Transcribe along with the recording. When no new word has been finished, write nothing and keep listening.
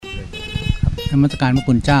นมัสการพระ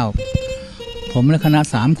คุณเจ้าผมและคณะ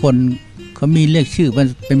3 คนเขามีเรียกชื่อ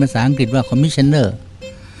เป็นภาษาอังกฤษว่าคอมมิชชันเนอร์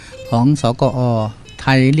ของสกอ.ไท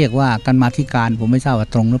ยเรียกว่ากรรมาธิการผมไม่ทราบว่า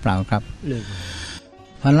ตรงหรือเปล่าครับ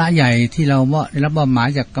ภาระใหญ่ที่เราได้รับมอบหมาย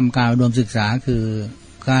จากกรรมการอุดมศึกษาคือ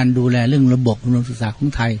การดูแลเรื่องระบบอุดมศึกษาของ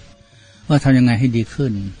ไทยว่าทำยังไงให้ดีขึ้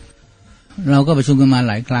นเราก็ประชุมกันมา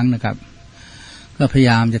หลายครั้งนะครับก็พยา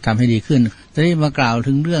ยามจะทำให้ดีขึ้นจะได้มากล่าว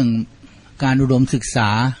ถึงเรื่องการอุดมศึกษา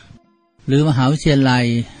หรือมหาวิทยาลัย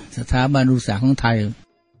สถาบันอุดมศึกษาของไทย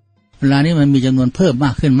เวลานี้มันมีจำนวนเพิ่มม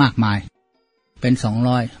ากขึ้นมากมายเป็น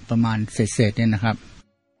200ประมาณเศษเนี่ยนะครับ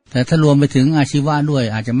แต่ถ้ารวมไปถึงอาชีวะด้วย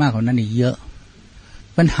อาจจะมากกว่านั้นอีกเยอะ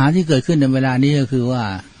ปัญหาที่เกิดขึ้นในเวลานี้ก็คือว่า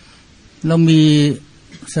เรามี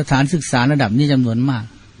สถานศึกษาระดับนี้จำนวนมาก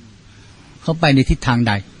เขาไปในทิศทางใ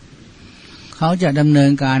ดเขาจะดำเนิ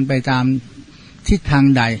นการไปตามทิศทาง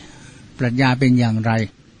ใดปรัชญาเป็นอย่างไร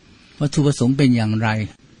วัตถุประสงค์เป็นอย่างไร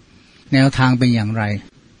แนวทางเป็นอย่างไร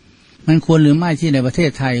มันควรหรือไม่ที่ในประเทศ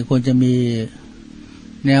ไทยควรจะมี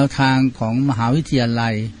แนวทางของมหาวิทยาลั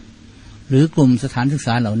ยหรือกลุ่มสถานศึกษ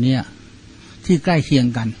าเหล่านี้ที่ใกล้เคียง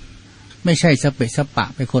กันไม่ใช่สเปะสปะ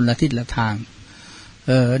ไปคนละทิศละทาง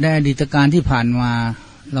ในอดีตการที่ผ่านมา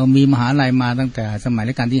เรามีมหาลัยมาตั้งแต่สมัย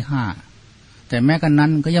รัชกาลที่5แต่แม้กันนั้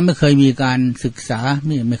นก็ยังไม่เคยมีการศึกษา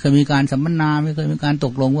ไม่เคยมีการสัมมนาไม่เคยมีการต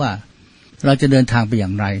กลงว่าเราจะเดินทางไปอย่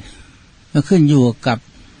างไรก็ขึ้นอยู่กับ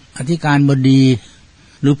อธิการบดี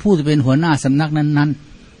หรือผู้ที่เป็นหัวหน้าสำนักนั้น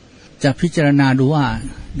ๆจะพิจารณาดูว่า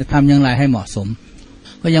จะทำอย่างไรให้เหมาะสม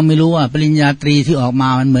ก็ยังไม่รู้ว่าปริญญาตรีที่ออกมา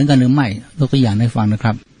มันเหมือนกันหรือไม่ยกตัวอย่างให้ฟังนะค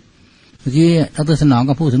รับเมื่อกี้ดร.สนอง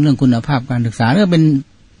ก็พูดถึงเรื่องคุณภาพการศึกษาก็เป็น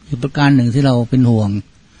อีกประการหนึ่งที่เราเป็นห่วง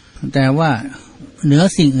แต่ว่าเหนือ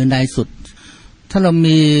สิ่งอื่นใดสุดถ้าเรา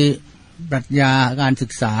มีปรัชญาการศึ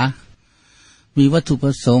กษามีวัตถุป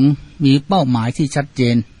ระสงค์มีเป้าหมายที่ชัดเจ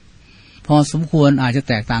นพอสมควรอาจจะ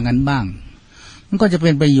แตกต่างกันบ้างมันก็จะเ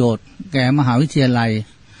ป็นประโยชน์แก่มหาวิทยาลัย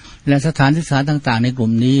และสถานศึกษาต่างๆในกลุ่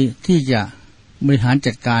มนี้ที่จะบริหาร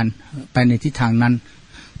จัดการไปในทิศทางนั้น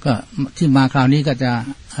ก็ที่มาคราวนี้ก็จะ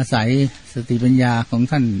อาศัยสติปัญญาของ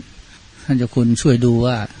ท่านเจ้าคุณช่วยดู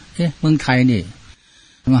ว่าเมืองไทยนี่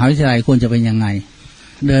มหาวิทยาลัยควรจะเป็นยังไง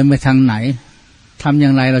เดินไปทางไหนทำอย่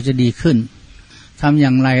างไรเราจะดีขึ้นทำอย่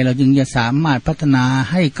างไรเราจึงจะสามารถพัฒนา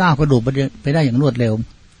ให้ก้าวกระโดดไปได้อย่างรวดเร็ว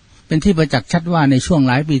เป็นที่ประจักษ์ชัดว่าในช่วง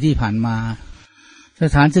หลายปีที่ผ่านมาส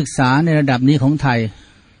ถานศึกษาในระดับนี้ของไทย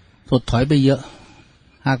ถดถอยไปเยอะ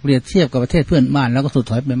หากเปรียบเทียบกับประเทศเพื่อนบ้านแล้วก็ถด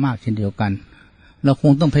ถอยไปมากเช่นเดียวกันเราค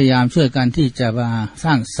งต้องพยายามช่วยกันที่จะมาส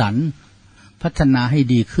ร้างสรรค์พัฒนาให้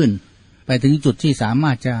ดีขึ้นไปถึงจุดที่สาม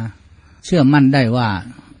ารถจะเชื่อมั่นได้ว่า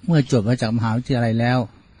เมื่อจบมาจากมหาวิทยาลัยแล้ว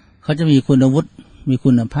เขาจะมีคุณวุฒิมี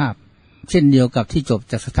คุณภาพเช่นเดียวกับที่จบ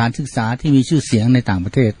จากสถานศึกษาที่มีชื่อเสียงในต่างป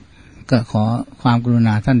ระเทศก็ขอความกรุณ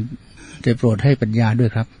าท่านได้โปรดให้ปัญญาด้วย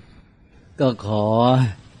ครับก็ขอ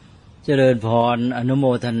เจริญพรอนุโม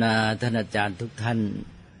ทนาท่านอาจารย์ทุกท่าน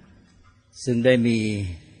ซึ่งได้มี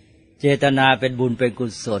เจตนาเป็นบุญเป็นกุ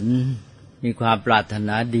ศลมีความปรารถน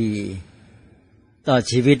าดีต่อ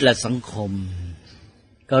ชีวิตและสังคม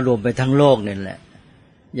ก็รวมไปทั้งโลกนี่แหละ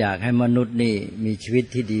อยากให้มนุษย์นี่มีชีวิต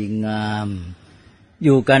ที่ดีงามอ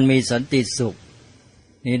ยู่กันมีสันติสุข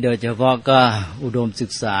นี่โดยเฉพาะก็อุดมศึ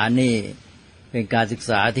กษานี่เป็นการศึก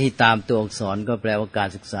ษาที่ตามตัวอักษรก็แปลว่าการ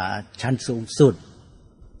ศึกษาชั้นสูงสุด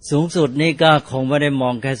สูงสุดนี่ก็คงไม่ได้ม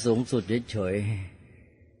องแค่สูงสุดเฉย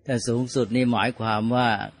ๆแต่สูงสุดนี่หมายความว่า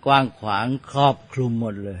กว้างขวางครอบคลุมหม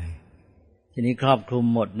ดเลยทีนี้ครอบคลุม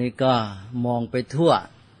หมดนี่ก็มองไปทั่ว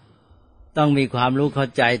ต้องมีความรู้เข้า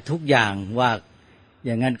ใจทุกอย่างว่าอ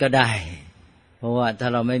ย่างนั้นก็ได้เพราะว่าถ้า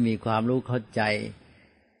เราไม่มีความรู้เข้าใจ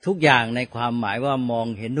ทุกอย่างในความหมายว่ามอง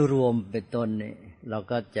เห็นรวมเป็นต้นนี่เรา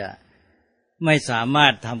ก็จะไม่สามาร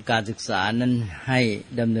ถทำการศึกษานั้นให้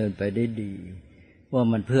ดำเนินไปได้ดีว่า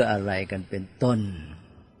มันเพื่ออะไรกันเป็นต้น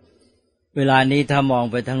เวลานี้ถ้ามอง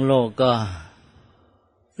ไปทั้งโลกก็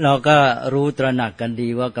เราก็รู้ตระหนักกันดี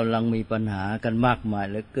ว่ากำลังมีปัญหากันมากมาย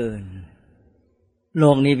เหลือเกินโล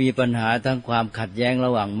กนี้มีปัญหาทั้งความขัดแย้งร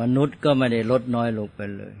ะหว่างมนุษย์ก็ไม่ได้ลดน้อยลงไป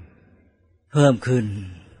เลยเพิ่มขึ้น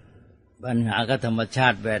ปัญหากับธรรมชา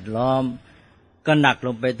ติแวดล้อมก็หนักล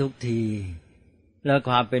งไปทุกทีแล้ว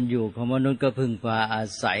ความเป็นอยู่ของมนุษย์ก็พึ่งพาอา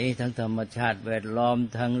ศัยทั้งธรรมชาติแวดล้อม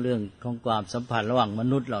ทั้งเรื่องของความสัมพันธ์ระหว่างม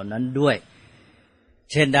นุษย์เหล่านั้นด้วย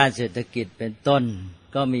เช่นด้านเศรษฐกิจเป็นต้น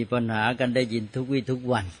ก็มีปัญหากันได้ยินทุกวี่ทุก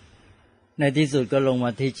วันในที่สุดก็ลงม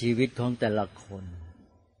าที่ชีวิตของแต่ละคน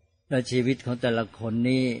และชีวิตของแต่ละคน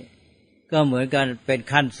นี้ก็เหมือนกันเป็น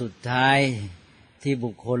ขั้นสุดท้ายที่บุ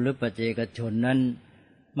คคลหรือปัจเจกชนนั้น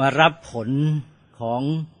มารับผลของ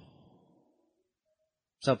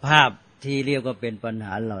สภาพที่เรียกว่าเป็นปัญห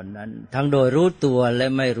าเหล่านั้นทั้งโดยรู้ตัวและ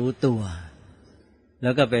ไม่รู้ตัว แล้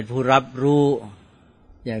วก็เป็นผู้รับรู้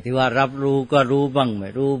อย่างที่ว่ารับรู้ก็รู้บ้างไม่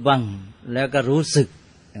รู้บ้างแล้วก็รู้สึก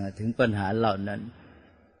ถึงปัญหาเหล่านั้น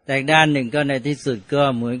แต่ด้านหนึ่งก็ในที่สุดก็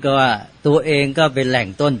เหมือนกับว่าตัวเองก็เป็นแหล่ง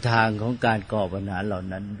ต้นทางของการก่อปัญหาเหล่า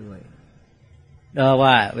นั้นด้วยเพราะ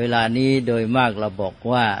ว่าเวลานี้โดยมากเราบอก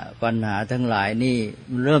ว่าปัญหาทั้งหลายนี่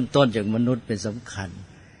เริ่มต้นจากมนุษย์เป็นสำคัญ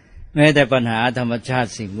แม้แต่ปัญหาธรรมชาติ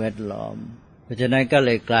สิ่งแวดล้อมเพราะฉะนั้นก็เล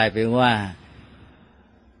ยกลายเป็นว่า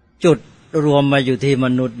จุดรวมมาอยู่ที่ม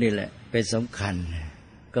นุษย์นี่แหละเป็นสำคัญ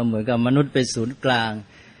ก็เหมือนกับมนุษย์เป็นศูนย์กลาง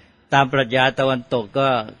ตามปรัชญาตะวันตกก็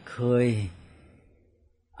เคย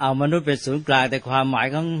เอามนุษย์เป็นศูนย์กลางแต่ความหมาย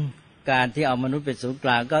ของการที่เอามนุษย์เป็นศูนย์ก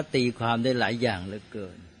ลางก็ตีความได้หลายอย่างเหลือเกิ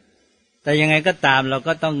นแต่ยังไงก็ตามเรา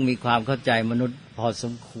ก็ต้องมีความเข้าใจมนุษย์พอส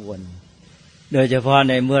มควรโดยเฉพาะ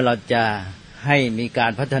ในเมื่อเราจะให้มีกา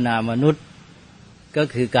รพัฒนามนุษย์ก็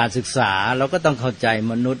คือการศึกษาเราก็ต้องเข้าใจ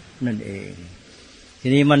มนุษย์นั่นเองที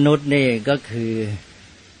นี้มนุษย์นี่ก็คือ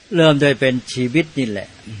เริ่มโดยเป็นชีวิตนี่แหละ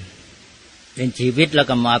เป็นชีวิตแล้ว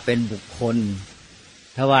ก็มาเป็นบุคคล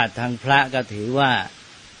ถ้าว่าทางพระก็ถือว่า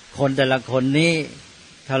คนแต่ละคนนี้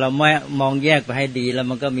ถ้าเราไม่มองแยกไปให้ดีแล้ว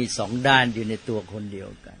มันก็มีสองด้านอยู่ในตัวคนเดียว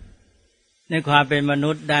กันในความเป็นมนุ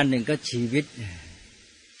ษย์ด้านหนึ่งก็ชีวิต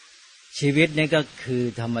นี่ก็คือ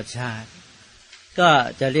ธรรมชาติก็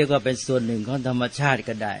จะเรียกว่าเป็นส่วนหนึ่งของธรรมชาติ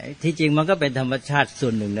ก็ได้ที่จริงมันก็เป็นธรรมชาติส่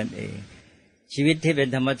วนหนึ่งนั่นเองชีวิตที่เป็น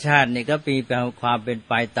ธรรมชาตินี่ก็มีความเป็น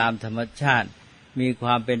ไปตามธรรมชาติมีคว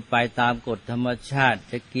ามเป็นไปตามกฎธรรมชาติ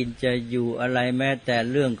จะกินจะอยู่อะไรแม้แต่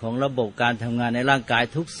เรื่องของระบบการทำงานในร่างกาย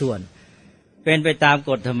ทุกส่วนเป็นไปตาม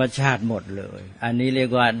กฎธรรมชาติหมดเลยอันนี้เรียก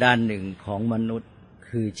ว่าด้านหนึ่งของมนุษย์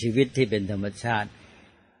คือชีวิตที่เป็นธรรมชาติ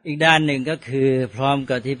อีกด้านหนึ่งก็คือพร้อม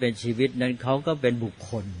กับที่เป็นชีวิตนั้นเขาก็เป็นบุค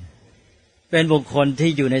คล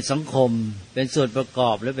ที่อยู่ในสังคมเป็นส่วนประก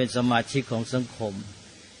อบและเป็นสมาชิกของสังคม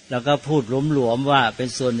แล้วก็พูดหลวมๆว่าเป็น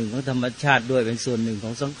ส่วนหนึ่งของธรรมชาติด้วยเป็นส่วนหนึ่งข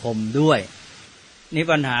องสังคมด้วยนี่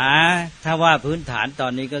ปัญหาถ้าว่าพื้นฐานตอ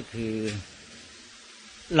นนี้ก็คือ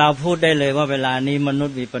เราพูดได้เลยว่าเวลานี้มนุษ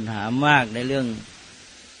ย์มีปัญหามากในเรื่อง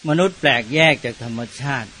มนุษย์แปลกแยกจากธรรมช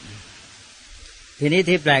าติทีนี้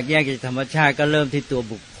ที่แปลกแยกจากธรรมชาติก็เริ่มที่ตัว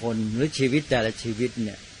บุคคลหรือชีวิตแต่ละชีวิตเ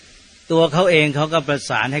นี่ยตัวเขาเองเขาก็ประ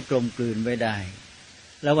สานให้กลมกลืนไม่ได้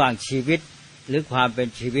ระหว่างชีวิตหรือความเป็น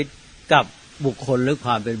ชีวิตกับบุคคลหรือค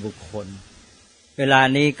วามเป็นบุคคลเวลา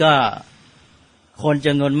นี้ก็คนจ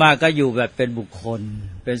ำนวนมากก็อยู่แบบเป็นบุคคล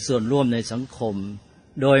เป็นส่วนร่วมในสังคม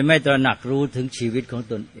โดยไม่ตระหนักรู้ถึงชีวิตของ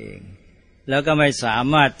ตนเองแล้วก็ไม่สา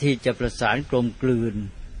มารถที่จะประสานกลมกลืน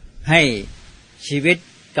ให้ชีวิต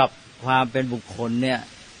กับความเป็นบุคคลเนี่ย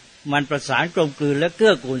มันประสานกลมกลืนและเ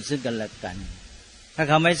กื้อกูลซึ่งกันและกันถ้าเ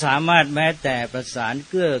ขาไม่สามารถแม้แต่ประสาน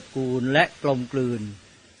เกื้อกูลและกลมกลืน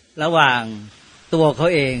ระหว่างตัวเขา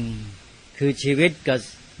เองคือชีวิตกับ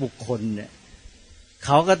บุคคลเนี่ยเข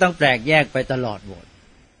าก็ต้องแปลกแยกไปตลอดหมด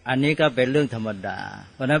อันนี้ก็เป็นเรื่องธรรมดา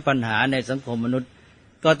เพราะฉะนั้นปัญหาในสังคมมนุษย์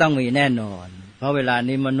ก็ต้องมีแน่นอนเพราะเวลา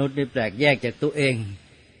นี้มนุษย์นี่แปลกแยกจากตัวเอง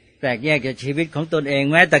แปลกแยกจากชีวิตของตนเอง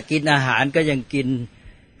แม้แต่กินอาหารก็ยังกิน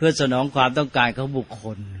เพื่อสนองความต้องการของบุคค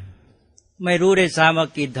ลไม่รู้ได้ซ้ำว่า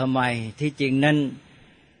กินทำไมที่จริงนั้น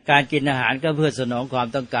การกินอาหารก็เพื่อสนองความ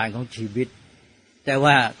ต้องการของชีวิตแต่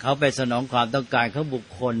ว่าเขาไปสนองความต้องการของบุค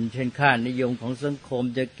คลเช่นค่านิยมของสังคม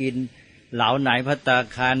จะกินเหลาไหนภัตตา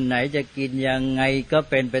คารไหนจะกินยังไงก็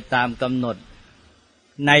เป็นไปตามกำหนด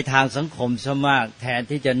ในทางสังคมซะมากแทน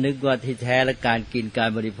ที่จะนึกว่าที่แท้และการกินการ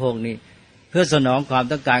บริโภคนี้เพื่อสนองความ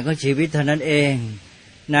ต้องการของชีวิตเท่านั้นเอง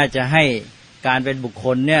น่าจะให้การเป็นบุคค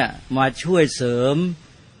ลเนี่ยมาช่วยเสริม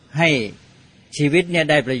ให้ชีวิตเนี่ย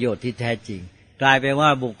ได้ประโยชน์ที่แท้จริงกลายเป็นว่า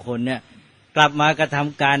บุคคลเนี่ยกลับมากระท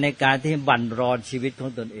ำการในการที่บั่นรอนชีวิตขอ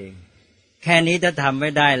งตนเองแค่นี้ถ้าทำไม่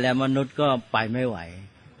ได้แล้วมนุษย์ก็ไปไม่ไหว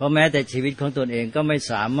เพราะแม้แต่ชีวิตของตนเองก็ไม่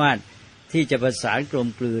สามารถที่จะประสานกลม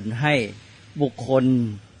กลืนให้บุคคล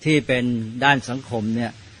ที่เป็นด้านสังคมเนี่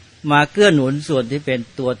ยมาเกื้อหนุนส่วนที่เป็น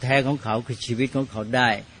ตัวแท้ของเขาคือชีวิตของเขาได้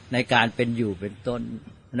ในการเป็นอยู่เป็นต้น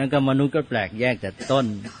นั้นก็มนุษย์ก็แปลกแยกแต่ต้น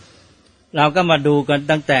เราก็มาดูกัน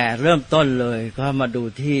ตั้งแต่เริ่มต้นเลยก็มาดู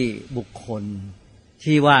ที่บุคคล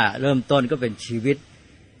ที่ว่าเริ่มต้นก็เป็นชีวิต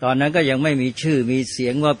ตอนนั้นก็ยังไม่มีชื่อมีเสี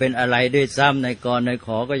ยงว่าเป็นอะไรด้วยซ้ำในกรในข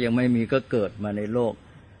อก็ยังไม่มีก็เกิดมาในโลก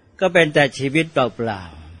ก็เป็นแต่ชีวิตเปล่า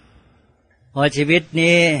ๆพอชีวิต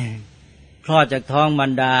นี้คลอดจากท้องมา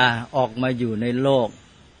รดาออกมาอยู่ในโลก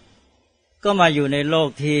ก็มาอยู่ในโลก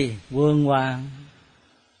ที่เวิ้งว้าง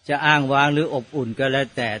จะอ้างว้างหรืออบอุ่นก็แล้ว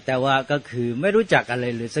แต่ว่าก็คือไม่รู้จักอะไร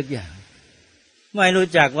เลยสักอย่างไม่รู้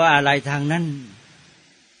จักว่าอะไรทางนั้น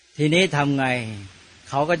ทีนี้ทำไง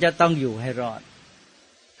เขาก็จะต้องอยู่ให้รอด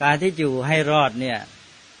การที่อยู่ให้รอดเนี่ย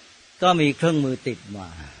ก็มีเครื่องมือติดมา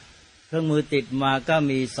เครื่องมือติดมาก็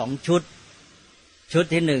มี2ชุด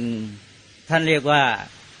ที่1 ท่านเรียกว่า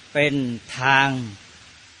เป็นทาง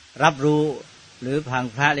รับรู้หรือทาง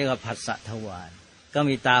พระเรียกว่าผัสสะทวารก็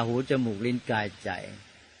มีตาหูจมูกลิ้นกายใจ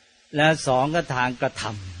และสองก็ทางกระ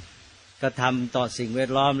ทำต่อสิ่งแว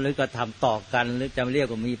ดล้อมหรือกระทำต่อกันหรือจะเรียก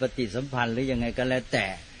ว่ามีปฏิสัมพันธ์หรือยังไงก็แล้วแต่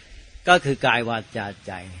ก็คือกายวาจาใ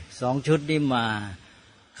จสองชุดนี้มา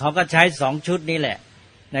เขาก็ใช้สองชุดนี้แหละ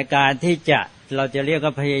ในการที่เราจะเรียกว่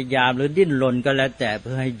าพยายามหรือดิ้นรนก็แล้วแต่เ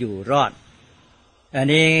พื่อให้อยู่รอดอัน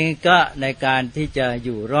นี้ก็ในการที่จะอ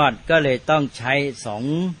ยู่รอดก็เลยต้องใช้สอง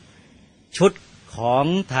ชุดของ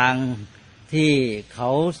ทางที่เขา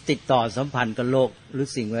ติดต่อสัมพันธ์กับโลกหรือ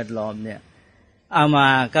สิ่งแวดล้อมเนี่ยเอามา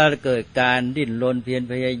ก็เกิดการดิ้นรนเพียร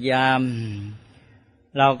พยายาม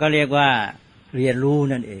เราก็เรียกว่าเรียนรู้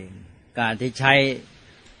นั่นเองการที่ใช้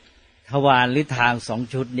ทวารหรือทางสอง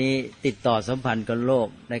ชุดนี้ติดต่อสัมพันธ์กับโลก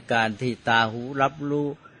ในการที่ตาหูรับรู้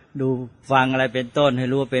ดูฟังอะไรเป็นต้นให้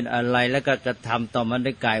รู้ว่าเป็นอะไรแล้วก็กระทำต่อมัน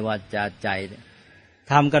ด้วยกายวาจาใจ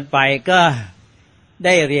ทำกันไปก็ไ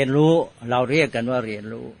ด้เรียนรู้เราเรียกกันว่าเรียน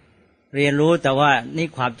รู้แต่ว่านี่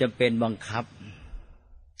ความจำเป็นบังคับ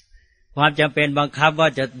ความจำเป็นบังคับว่า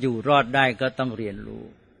จะอยู่รอดได้ก็ต้องเรียนรู้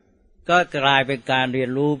ก็กลายเป็นการเรียน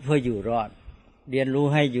รู้เพื่ออยู่รอดเรียนรู้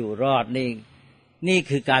ให้อยู่รอดนี่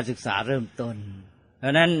คือการศึกษาเริ่มต้นเพรา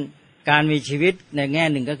ะนั้นการมีชีวิตในแง่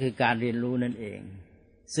หนึ่งก็คือการเรียนรู้นั่นเอง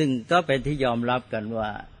ซึ่งก็เป็นที่ยอมรับกันว่า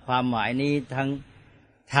ความหมายนี้ทั้ง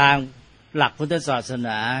ทางหลักพุทธศาสน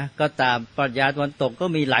าก็ตามปรัชญาตะวันตกก็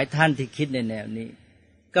มีหลายท่านที่คิดในแนวนี้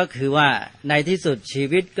ก็คือว่าในที่สุดชี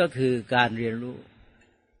วิตก็คือการเรียนรู้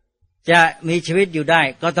จะมีชีวิตอยู่ได้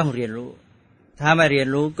ก็ต้องเรียนรู้ถ้าไม่เรียน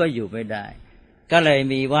รู้ก็อยู่ไม่ได้ก็เลย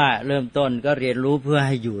มีว่าเริ่มต้นก็เรียนรู้เพื่อใ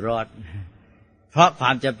ห้อยู่รอดเพราะคว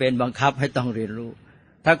ามจำเป็นบังคับให้ต้องเรียนรู้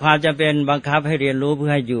ถ้าความจำเป็นบังคับให้เรียนรู้เพื่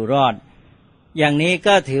อให้อยู่รอดอย่างนี้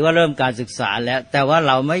ก็ถือว่าเริ่มการศึกษาแล้วแต่ว่าเ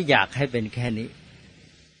ราไม่อยากให้เป็นแค่นี้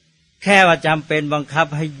แค่ว่าจำเป็นบังคับ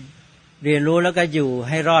ให้เรียนรู้แล้วก็อยู่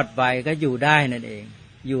ให้รอดไปก็อยู่ได้นั่นเอง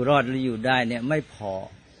อยู่รอดหรืออยู่ได้เนี่ยไม่พอ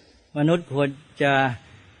มนุษย์ควรจะ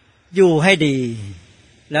อยู่ให้ดี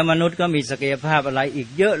แล้วมนุษย์ก็มีศักยภาพอะไรอีก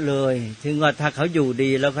เยอะเลยถึงว่าถ้าเขาอยู่ดี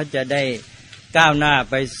แล้วเขาจะได้ก้าวหน้า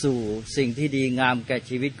ไปสู่สิ่งที่ดีงามแก่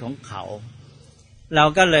ชีวิตของเขาเรา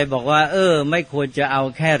ก็เลยบอกว่าไม่ควรจะเอา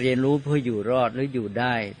แค่เรียนรู้เพื่ออยู่รอดหรืออยู่ไ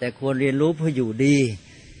ด้แต่ควรเรียนรู้เพื่ออยู่ดี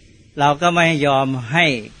เราก็ไม่ยอมให้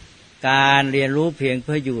การเรียนรู้เพียงเ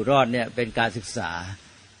พื่ออยู่รอดเนี่ยเป็นการศึกษา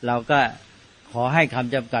เราก็ขอให้ค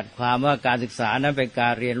ำจำกัดความว่าการศึกษานั้นเป็นกา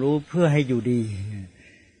รเรียนรู้เพื่อให้อยู่ดี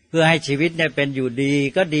เพื่อให้ชีวิตเนี่ยเป็นอยู่ดี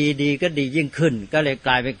ก็ดีก็ดียิ่งขึ้นก็เลยก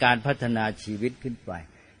ลายเป็นการพัฒนาชีวิตขึ้นไป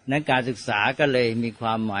นั้นการศึกษาก็เลยมีคว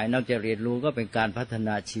ามหมายนอกจากเรียนรู้ก็เป็นการพัฒน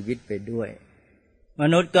าชีวิตไปด้วยม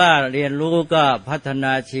นุษย์ก็เรียนรู้ก็พัฒน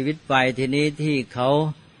าชีวิตไปทีนี้ที่เขา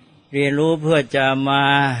เรียนรู้เพื่อจะมา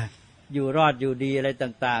อยู่รอดอยู่ดีอะไร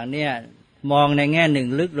ต่างๆเนี่ยมองในแง่หนึ่ง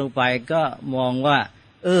ลึกลงไปก็มองว่า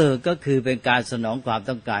ก็คือเป็นการสนองความ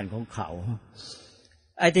ต้องการของเขา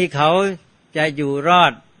ไอ้ที่เขาจะอยู่รอ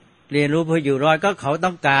ดเรียนรู้เพื่ออยู่รอดก็เขาต้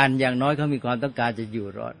องการอย่างน้อยเขามีความต้องการจะอยู่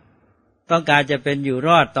รอดต้องการจะเป็นอยู่ร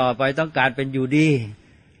อดต่อไปต้องการเป็นอยู่ดี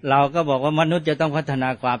เราก็บอกว่ามนุษย์จะต้องพัฒนา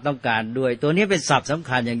ความต้องการด้วยตัวนี้เป็นศัพท์สำ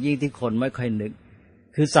คัญอย่างยิ่งที่คนไม่ค่อยนึก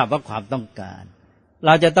คือศัพท์ว่าความต้องการเร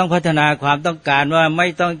าจะต้องพัฒนาความต้องการว่าไ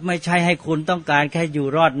ม่ใช่ให้คุณต้องการแค่อยู่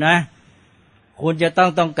รอดนะคุณจะ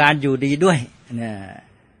ต้องการอยู่ดีด้วยนะ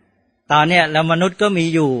ตอนนี้แล้วมนุษย์ก็มี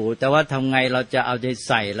อยู่แต่ว่าทำไงเราจะเอาใจใ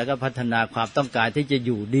ส่แล้วก็พัฒนาความต้องการที่จะอ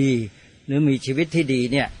ยู่ดีหรือมีชีวิตที่ดี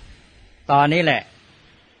เนี่ยตอนนี้แหละ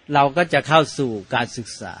เราก็จะเข้าสู่การศึก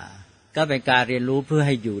ษาก็เป็นการเรียนรู้เพื่อใ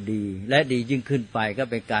ห้อยู่ดีและดียิ่งขึ้นไปก็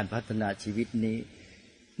เป็นการพัฒนาชีวิต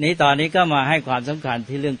นี้ตอนนี้ก็มาให้ความสำคัญ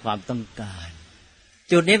ที่เรื่องความต้องการ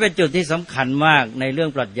จุดนี้เป็นจุดที่สำคัญมากในเรื่อง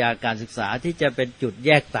ปรัชญาการศึกษาที่จะเป็นจุดแย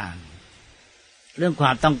กต่างเรื่องคว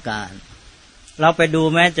ามต้องการเราไปดู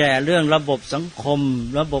แม้แต่เรื่องระบบสังคม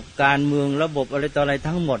ระบบการเมืองระบบอะไรต่ออะไร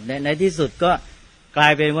ทั้งหมดในที่สุดก็กลา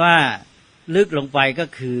ยเป็นว่าลึกลงไปก็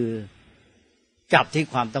คือจับที่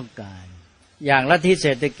ความต้องการอย่างลัทธิเศ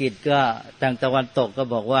รษฐกิจก็ทางตะวันตกก็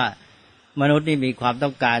บอกว่ามนุษย์นี่มีความต้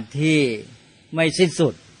องการที่ไม่สิ้นสุ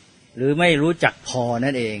ดหรือไม่รู้จักพอ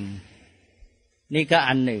นั่นเองนี่ก็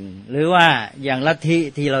อันหนึ่งหรือว่าอย่างลัทธิ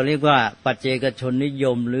ที่เราเรียกว่าปัจเจกชนนิย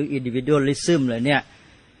มหรือ individualism เลยเนี่ย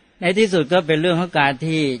ในที่สุดก็เป็นเรื่องของการ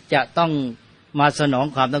ที่จะต้องมาสนอง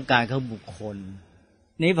ความต้องการของบุคคล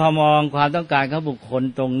นี้พอมองความต้องการของบุคคล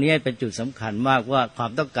ตรงนี้เป็นจุดสำคัญมากว่าควา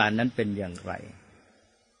มต้องการนั้นเป็นอย่างไร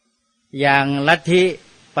อย่างลัทธิ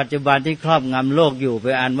ปัจจุบันที่ครอบงำโลกอยู่ไป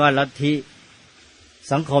อ่านว่าลัทธิ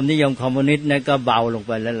สังคมนิยมคอมมิวนิสต์นั้นก็เบาลงไ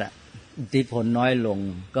ปแล้วแหละอิทธิพลน้อยลง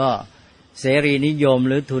ก็ เสรีนิยม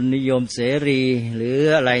หรือทุนนิยมเสรีหรือ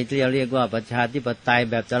อะไรที่เรียกว่าประชาธิปไตย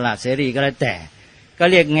แบบตลาดเสรีก็แล้วแต่ก็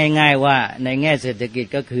เรียกง่ายๆว่าในแง่เศรษฐกิจ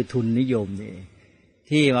ก็คือทุนนิยมนี่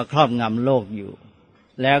ที่มาครอบงำโลกอยู่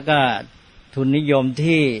แล้วก็ทุนนิยม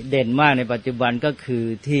ที่เด่นมากในปัจจุบันก็คือ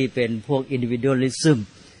ที่เป็นพวก individualism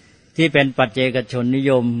ที่เป็นปัจเจกชนนิ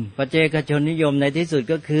ยมปัจเจกชนนิยมในที่สุด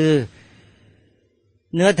ก็คือ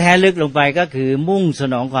เนื้อแท้ลึกลงไปก็คือมุ่งส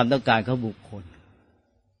นองความต้องการของบุคคล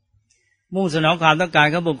มุ่งสนองความต้องการ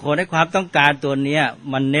ของบุคคลให้ความต้องการตัวเนี้ย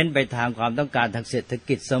มันเน้นไปทางความต้องการทางเศรษฐ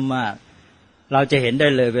กิจซะมากเราจะเห็นได้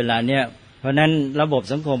เลยเวลาเนี้ยเพราะนั้นระบบ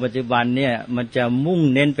สังคมปัจจุบันเนี่ยมันจะมุ่ง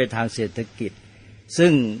เน้นไปทางเศรษฐกิจซึ่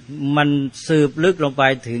งมันสืบลึกลงไป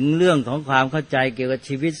ถึงเรื่องของความเข้าใจเกี่ยวกับ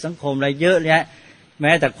ชีวิตสังคมอะไรเยอะแยะแ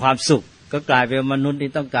ม้แต่ความสุขก็กลายเป็นมนุษย์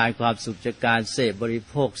ที่ต้องการความสุขจากการเสพบริ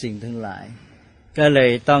โภคสิ่งทั้งหลายก็เล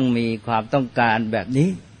ยต้องมีความต้องการแบบนี้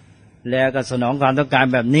แล้วก็สนองความต้องการ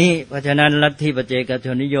แบบนี้เพราะฉะนั้นลัทธิปัจเจกช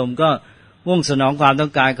นนิยมก็มุ่งสนองความต้อ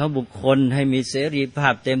งการของบุคคลให้มีเสรีภา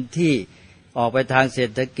พเต็มที่ออกไปทางเศร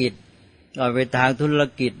ษฐกิจออกไปทางธุร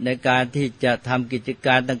กิจในการที่จะทำกิจก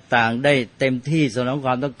ารต่างๆได้เต็มที่สนองค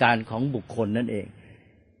วามต้องการของบุคคลนั่นเอง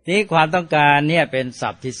นี้ความต้องการเนี่ยเป็นศั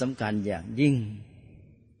พท์ที่สำคัญอย่างยิ่ง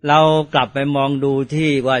เรากลับไปมองดูที่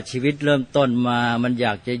ว่าชีวิตเริ่มต้นมามันอย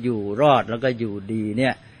ากจะอยู่รอดแล้วก็อยู่ดีเนี่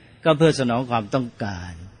ยก็เพื่อสนองความต้องกา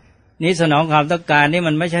รนี้สนองความต้องการนี่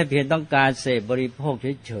มันไม่ใช่เพียงต้องการเสพบริโภค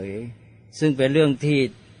เฉยๆซึ่งเป็นเรื่องที่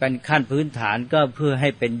เป็นขั้นพื้นฐานก็เพื่อให้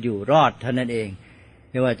เป็นอยู่รอดเท่านั้นเอง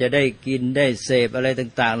ไม่ว่าจะได้กินได้เสพอะไร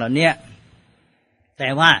ต่างๆเหล่านี้แต่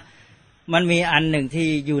ว่ามันมีอันหนึ่งที่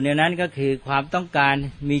อยู่ในนั้นก็คือความต้องการ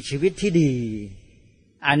มีชีวิตที่ดี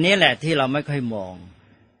อันนี้แหละที่เราไม่ค่อยมอง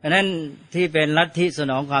เพราะนั้นที่เป็นลัทธิส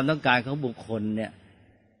นองความต้องการของบุคคลเนี่ย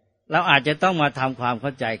เราอาจจะต้องมาทำความเข้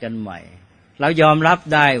าใจกันใหม่เรายอมรับ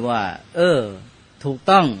ได้ว่าถูก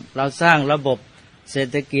ต้องเราสร้างระบบเศรษ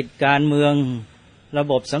ฐกิจการเมืองระ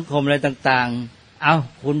บบสังคมอะไรต่าง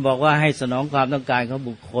ๆคุณบอกว่าให้สนองความต้องการของ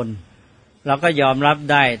บุคคลเราก็ยอมรับ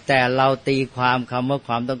ได้แต่เราตีความคำว่าค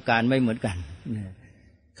วามต้องการไม่เหมือนกัน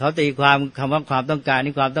เขาตีความคำว่าความต้องการ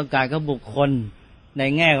นี่ความต้องการของบุคคลใน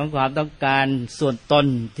แง่ของความต้องการส่วนตน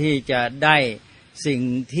ที่จะได้สิ่ง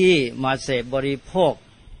ที่มาเสพบริโภค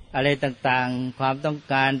อะไรต่างๆความต้อง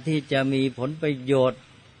การที่จะมีผลประโยชน์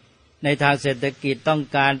ในทางเศรษฐกิจต้อง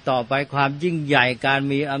การต่อไปความยิ่งใหญ่การ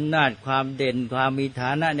มีอำนาจความเด่นความมีฐ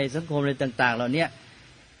านะในสังคมอะไรต่างๆเหล่านี้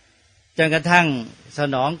จนกระทั่งส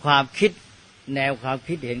นองความคิดแนวความ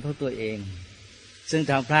คิดเห็นของตัวเองซึ่ง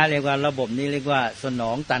ทางพระเรียกว่าระบบนี้เรียกว่าสน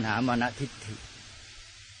องตัณหามานะทิฏฐิ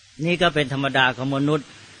นี่ก็เป็นธรรมดาของมนุษย์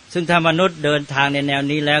ซึ่งถ้ามนุษย์เดินทางในแนว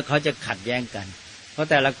นี้แล้วเขาจะขัดแย้งกันเพราะ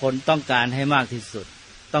แต่ละคนต้องการให้มากที่สุด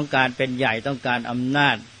ต้องการเป็นใหญ่ต้องการอำนา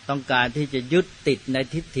จต้องการที่จะยึดติดใน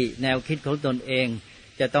ทิฏฐิแนวคิดของตนเอง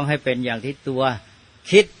จะต้องให้เป็นอย่างที่ตัว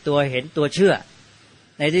คิดตัวเห็นตัวเชื่อ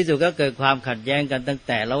ในที่สุดก็เกิดความขัดแย้งกันตั้งแ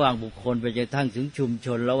ต่ระหว่างบุคคลไปจนกระทั่งถึงชุมช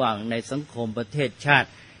นระหว่างในสังคมประเทศชาติ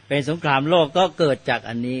เป็นสงครามโลกก็เกิดจาก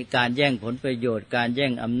อันนี้การแย่งผลประโยชน์การแย่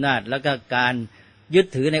งอำนาจแล้วก็การยึด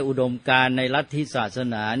ถือในอุดมการณ์ในลัทธิศาส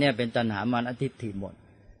นาเนี่ยเป็นตัณหามานะทิฏฐิหมด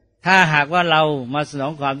ถ้าหากว่าเรามาสนอ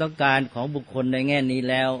งความต้องการของบุคคลในแง่นี้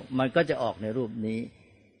แล้วมันก็จะออกในรูปนี้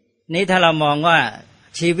ถ้าเรามองว่า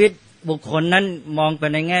ชีวิตบุคคลนั้นมองไป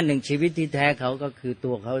ในแง่หนึ่งชีวิตที่แท้เขาก็คือ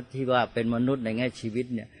ตัวเขาที่ว่าเป็นมนุษย์ในแง่ชีวิต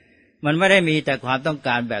เนี่ยมันไม่ได้มีแต่ความต้องก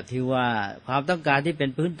ารแบบที่ว่าความต้องการที่เป็น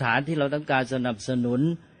พื้นฐานที่เราต้องการสนับสนุน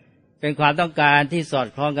เป็นความต้องการที่สอด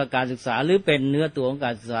คล้องกับการศึกษาหรือเป็นเนื้อตัวของก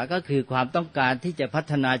ารศึกษาก็คือความต้องการที่จะพั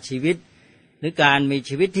ฒนาชีวิตหรือการมี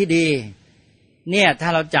ชีวิตที่ดีเนี่ยถ้า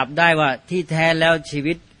เราจับได้ว่าที่แท้แล้วชี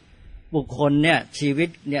วิตบุคคลเนี่ยชีวิต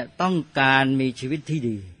เนี่ยต้องการมีชีวิตที่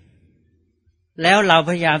ดีแล้วเรา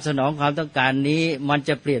พยายามสนองความต้องการนี้มันจ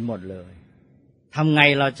ะเปลี่ยนหมดเลยทำไง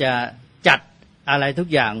เราจะจัดอะไรทุก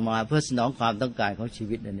อย่างมาเพื่อสนองความต้องการของชี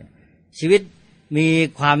วิตนั่นเนี่ยชีวิตมี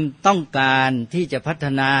ความต้องการที่จะพัฒ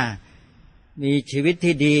นามีชีวิต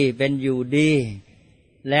ที่ดีเป็นอยู่ดี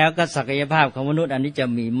แล้วก็ศักยภาพของมนุษย์อันนี้จะ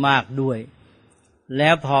มีมากด้วยแล้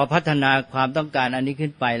วพอพัฒนาความต้องการอันนี้ขึ้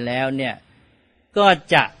นไปแล้วเนี่ยก็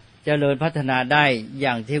จะเจริญพัฒนาได้อ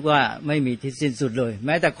ย่างที่ว่าไม่มีที่สิ้นสุดเลยแ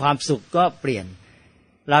ม้แต่ความสุขก็เปลี่ยน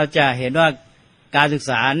เราจะเห็นว่าการศึก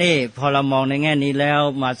ษานี่พอเรามองในแง่นี้แล้ว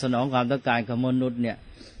มาสนองความต้องการของมนุษย์เนี่ย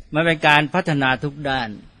มันเป็นการพัฒนาทุกด้าน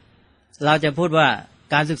เราจะพูดว่า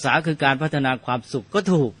การศึกษาคือการพัฒนาความสุขก็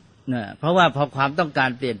ถูกนะเพราะว่าพอความต้องการ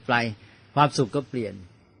เปลี่ยนไปความสุขก็เปลี่ยน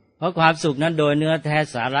เพราะความสุขนั้นโดยเนื้อแท้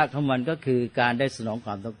สาระของมันก็คือการได้สนองค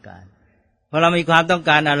วามต้องการพอเรามีความต้อง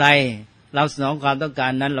การอะไรเราสนองความต้องกา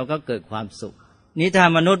รนั้นเราก็เกิดความสุขนี้ถ้า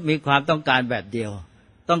มนุษย์มีความต้องการแบบเดียว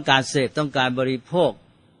ต้องการเสพต้องการบริโภค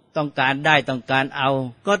ต้องการได้ต้องการเอา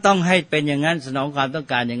ก็ต้องให้เป็นอย่างนั้นสนองความต้อง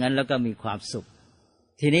การอย่างนั้นแล้วก็มีความสุข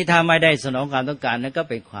ทีนี้ถ้าไม่ได้สนองความต้องการนั้นก็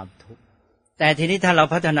เป็นความทุกข์แต่ทีนี้ถ้าเรา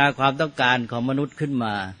พัฒนาความต้องการของมนุษย์ขึ้นม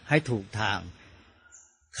าให้ถูกทาง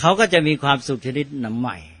เขาก็จะมีความสุขชนิดให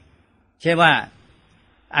ม่ใช่ว่า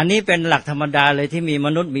อันนี้เป็นหลักธรรมดาเลยที่มีม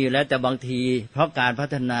นุษย์มีอยู่แล้วแต่บางทีเพราะการพั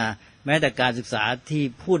ฒนาแม้แต่การศึกษาที่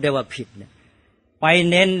พูดได้ว่าผิดเนี่ยไป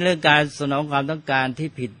เน้นเรื่องการสนองความต้องการที่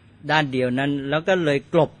ผิดด้านเดียวนั้นแล้วก็เลย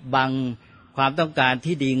กลบบังความต้องการ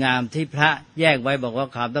ที่ดีงามที่พระแยกไว้บอกว่า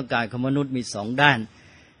ความต้องการของมนุษย์มีสองด้าน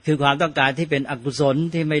คือความต้องการที่เป็นอกุศล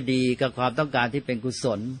ที่ไม่ดีกับความต้องการที่เป็นกุศ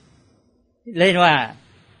ลเล่นว่า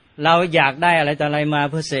เราอยากได้อะไรต่ออะไรมา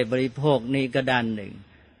เพื่อเสพบริโภคนี่ก็ด้านหนึ่ง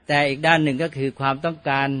แต่อีกด้านหนึ่งก็คือความต้อง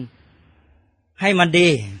การให้มันดี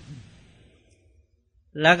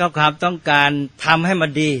แล้วก็ความต้องการทำให้มั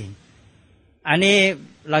นดีอันนี้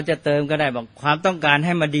เราจะเติมก็ได้บอกความต้องการใ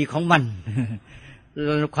ห้มันดีของมัน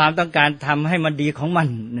ความต้องการทำให้มันดีของมัน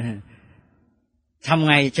ทำ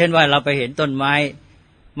ไงเช่นว่าเราไปเห็นต้นไม้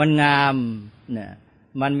มันงามเนี่ย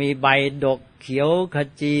มันมีใบดกเขียวข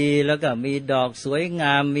จีแล้วก็มีดอกสวยง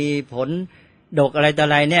ามมีผลดกอะไรต่ออ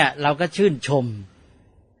ะไรเนี่ยเราก็ชื่นชม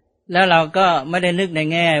แล้วเราก็ไม่ได้นึกใน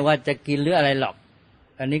แง่ว่าจะกินหรืออะไรหรอก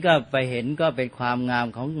อันนี้ก็ไปเห็นก็เป็นความงาม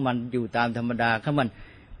ของมันอยู่ตามธรรมดาของมัน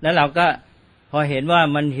แล้วเราก็พอเห็นว่า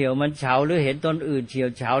มันเหี่ยวมันเฉาหรือเห็นต้นอื่นเหี่ยว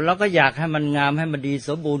เฉาเราก็อยากให้มันงามให้มันดีส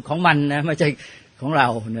มบูรณ์ของมันนะไม่ใช่ของเรา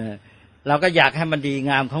เนี่ยเราก็อยากให้มันดี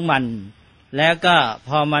งามของมันแล้วก็พ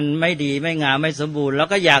อมันไม่ดีไม่งามไม่สมบูรณ์เรา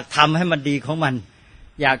ก็อยากทำให้มันดีของมัน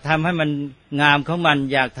อยากทำให้มันงามของมัน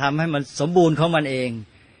อยากทำให้มันสมบูรณ์ของมันเอง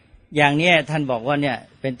อย่างนี้ท่านบอกว่าเนี่ย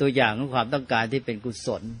เป็นตัวอย่างของความต้องการที่เป็นกุศ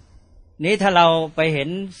ลนี้ถ้าเราไปเห็น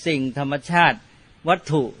สิ่งธรรมชาติวัต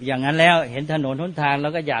ถุอย่างนั้นแล้วเห็นถนนหนทางเรา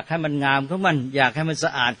ก็อยากให้มันงามของมันอยากให้มันส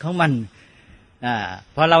ะอาดของมัน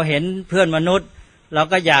พอเราเห็นเพื่อนมนุษย์เรา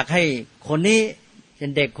ก็อยากให้คนนี้เป็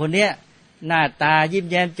นเด็กคนเนี้ยหน้าตายิ้ม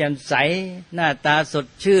แย้มแจ่มใสหน้าตาสด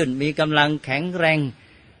ชื่นมีกำลังแข็งแรง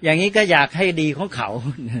อย่างนี้ก็อยากให้ดีของเขา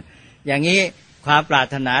อย่างนี้ความปรา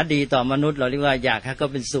รถนาดีต่อมนุษย์เราเรียกว่าอยากให้เขา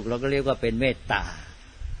เป็นสุขเราก็เรียกว่าเป็นเมตตา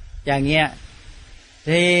อย่างเงี้ย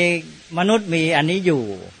ที่มนุษย์มีอันนี้อยู่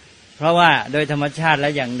เพราะว่าโดยธรรมชาติแล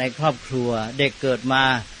ะอย่างในครอบครัวเด็กเกิดมา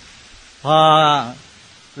พอ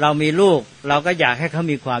เรามีลูกเราก็อยากให้เขา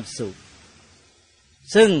มีความสุข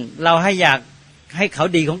ซึ่งเราอยากให้เขา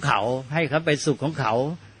ดีของเขาให้เขาไปสุขของเขา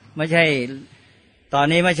ไม่ใช่ตอน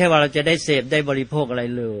นี้ไม่ใช่ว่าเราจะได้เสพได้บริโภคอะไร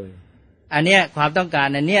เลยอันเนี้ยความต้องการ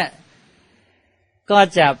อันเนี้ยก็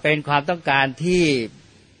จะเป็นความต้องการที่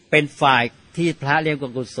เป็นฝ่ายที่พระเรียกว่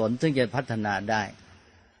ากุศลซึ่งจะพัฒนาได้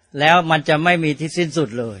แล้วมันจะไม่มีที่สิ้นสุด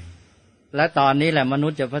เลยและตอนนี้แหละมนุ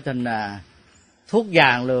ษย์จะพัฒนาทุกอย่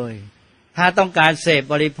างเลยถ้าต้องการเสพ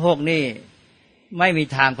บริโภคนี่ไม่มี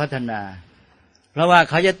ทางพัฒนาเพราะว่า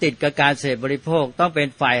เขาจะติดกับการเสพบริโภคต้องเป็น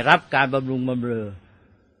ฝ่ายรับการบำรุงบำเรอ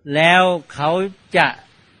แล้วเขาจะ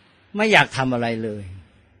ไม่อยากทำอะไรเลย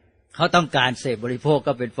เขาต้องการเสพบริโภค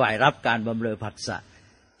ก็เป็นฝ่ายรับการบำเรอผัสสะ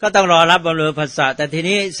ก็ต้องรอรับบำเรอผัสสะแต่ที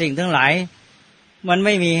นี้สิ่งทั้งหลายมันไ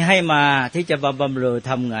ม่มีให้มาที่จะบำเรอ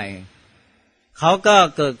ทำไงเขาก็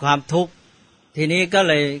เกิดความทุกข์ทีนี้ก็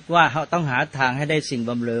เลยว่าเขาต้องหาทางให้ได้สิ่ง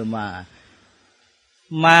บำเรอ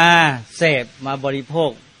มาเสพมาบริโภ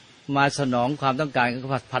คมาสนองความต้องการขอ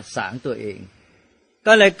งผัสสะตัวเอง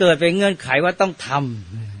ก็เลยเกิดเป็นเงื่อนไขว่าต้องท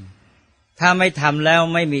ำถ้าไม่ทำแล้ว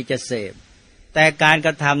ไม่มีจะเสพแต่การก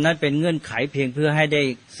ระทำนั้นเป็นเงื่อนไขเพียงเพื่อให้ได้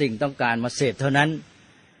สิ่งต้องการมาเสพเท่านั้น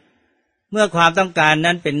เมื่อความต้องการ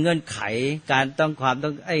นั้นเป็นเงื่อนไขการ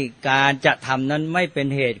จะทำนั้นไม่เป็น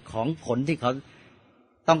เหตุของผลที่เขา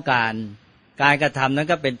ต้องการการกระทำนั้น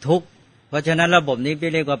ก็เป็นทุกข์เพราะฉะนั้นระบบนี้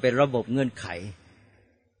เรียกว่าเป็นระบบเงื่อนไข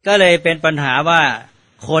ก็เลยเป็นปัญหาว่า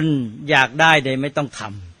คนอยากได้โดยไม่ต้องท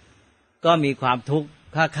ำก็มีความทุกข์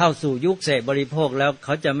ถ้าเข้าสู่ยุคเสพบริโภคแล้วเข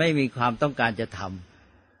าจะไม่มีความต้องการจะท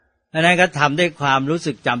ำดังนั้นก็ทำด้วยความรู้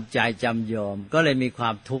สึกจำใจจำยอมก็เลยมีควา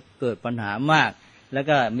มทุกข์เกิดปัญหามากแล้ว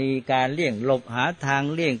ก็มีการเลี่ยงหลบหาทาง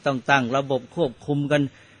เลี่ยงต้องตั้งระบบควบคุมกัน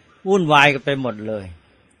วุ่นวายกันไปหมดเลย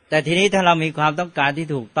แต่ทีนี้ถ้าเรามีความต้องการที่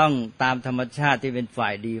ถูกต้องตามธรรมชาติที่เป็นฝ่า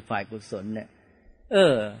ยดีฝ่ายกุศลเนี่ย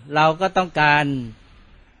เราก็ต้องการ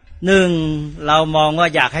หนึ่งเรามองว่า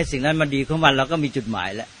อยากให้สิ่งนั้นมันดีของมันเราก็มีจุดหมาย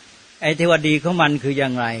แล้วไอ้ที่ว่าดีของมันคืออย่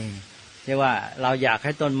างไรที่ว่าเราอยากใ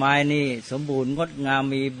ห้ต้นไม้นี่สมบูรณ์งดงาม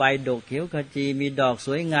มีใบดกเขียวขจีมีดอกส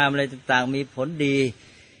วยงามอะไรต่างๆมีผลดี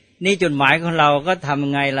นี่จุดหมายของเราก็ทำยั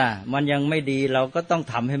งไงล่ะมันยังไม่ดีเราก็ต้อง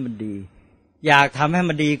ทำให้มันดีอยากทำให้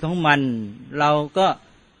มันดีของมันเราก็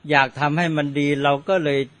อยากทำให้มันดีเราก็เล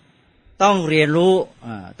ยต้องเรียนรู้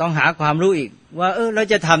ต้องหาความรู้อีกว่าเรา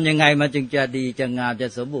จะทำยังไงมันจึงจะดีจะงามจะ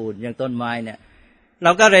สมบูรณ์อย่างต้นไม้เนี่ย เร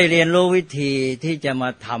าก็เลยเรียนรู้วิธีที่จะมา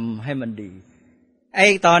ทำให้มันดีไอ้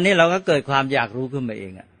ตอนนี้เราก็เกิดความอยากรู้ขึ้นมาเอ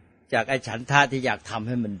งอะจากไอ้ฉันทะที่อยากทำใ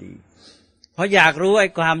ห้มันดีเพราะอยากรู้ไอ้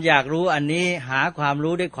ความอยากรู้อันนี้หาความ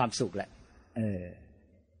รู้ด้วยความสุขแหละ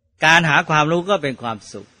การหาความรู้ก็เป็นความ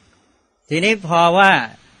สุขทีนี้เพ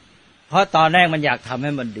ราะตอนแรกมันอยากทำใ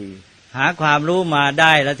ห้มันดีหาความรู้มาไ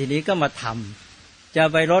ด้แล้วทีนี้ก็มาทำจะ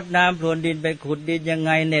ไปรดน้ำพรวนดินไปขุดดินยังไ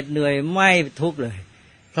งเหน็ดเหนื่อยไม่ทุกข์เลย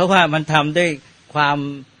เพราะว่ามันทำด้วยความ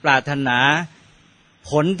ปรารถนา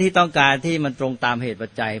ผลที่ต้องการที่มันตรงตามเหตุปั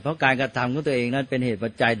จจัยเพราะการกระทำของตัวเองนั้นเป็นเหตุปั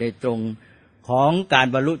จจัยโดยตรงของการ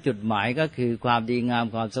บรรลุจุดหมายก็คือความดีงาม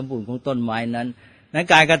ความสมบูรณ์ของต้นไม้นั้น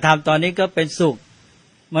การกระทำตอนนี้ก็เป็นสุข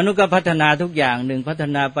มนุษย์ก็พัฒนาทุกอย่างหนึ่งพัฒ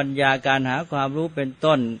นาปัญญาการหาความรู้เป็น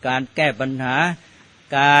ต้นการแก้ปัญหา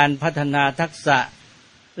การพัฒนาทักษะ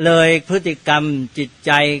เลยพฤติกรรมจิตใ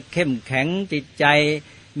จเข้มแข็งจิตใจ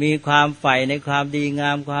มีความใฝ่ในความดีง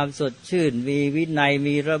ามความสดชื่นมีวินัย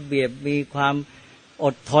มีระเบียบมีความอ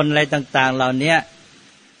ดทนอะไรต่างๆเหล่านี้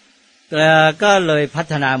ก็เลยพั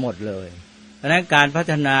ฒนาหมดเลยเพราะฉะนั้นการพั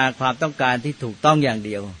ฒนาความต้องการที่ถูกต้องอย่างเ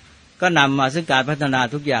ดียวก็นำมาซึ่งการพัฒนา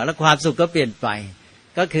ทุกอย่างและความสุขก็เปลี่ยนไป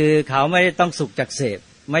ก็คือเขาไม่ได้ต้องสุขจากเสพ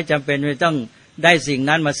ไม่จำเป็นไม่ต้องได้สิ่ง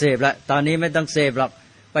นั้นมาเสพละตอนนี้ไม่ต้องเสพหรอก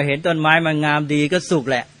ไปเห็นต้นไม้มันงามดีก็สุข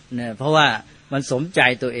แหละเนี่ยเพราะว่ามันสมใจ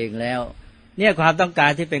ตัวเองแล้วเนี่ยความต้องกา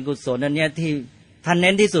รที่เป็นกุศลอันนี้ที่ท่านเ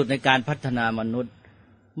น้นที่สุดในการพัฒนามนุษย์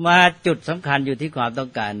มาจุดสำคัญอยู่ที่ความต้อ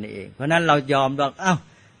งการนี่เองเพราะนั้นเรายอม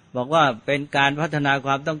บอกว่าเป็นการพัฒนาค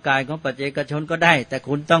วามต้องการของปัจเจกชนก็ได้แต่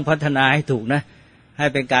คุณต้องพัฒนาให้ถูกนะให้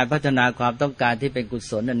เป็นการพัฒนาความต้องการที่เป็นกุ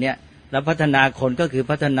ศลอันเนี้ยแล้วพัฒนาคนก็คือ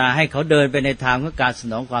พัฒนาให้เขาเดินไปในทางของการส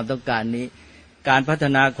นองความต้องการนี้การพัฒ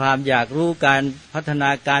นาความอยากรู้การพัฒนา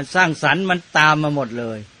การสร้างสรรค์มันตามมาหมดเล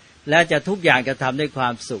ยแล้วจะทุกอย่างจะทำด้วยควา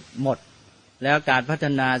มสุขหมดแล้วการพัฒ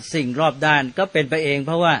นาสิ่งรอบด้านก็เป็นไปเองเ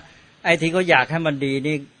พราะว่าไอ้ที่เขาอยากให้มันดี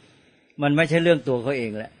นี่มันไม่ใช่เรื่องตัวเขาเอ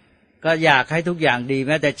งแหละก็อยากให้ทุกอย่างดีแ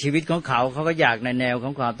ม้แต่ชีวิตของเขาก็อยากในแนวขอ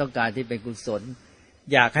งความต้องการที่เป็นกุศล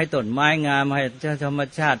อยากให้ต้นไม้งามให้ธรรม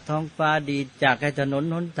ชาติท้องฟ้าดีอยากให้ถนน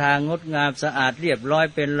หนทางงดงามสะอาดเรียบร้อย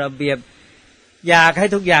เป็นระเบียบอยากให้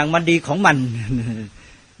ทุกอย่างมันดีของมัน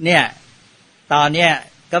เนี่ยตอนเนี้ย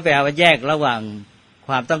ก็แปลว่าแยกระหว่างค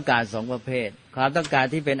วามต้องการสองประเภทความต้องการ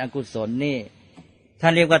ที่เป็นอกุศลนี่ท่า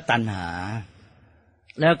นเรียกว่าตัณหา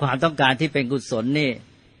แล้วความต้องการที่เป็นกุศลนี่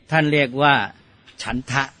ท่านเรียกว่าฉัน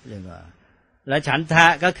ทะเลยว่าและฉันทะ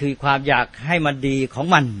ก็คือความอยากให้มันดีของ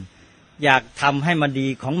มันอยากทำให้มันดี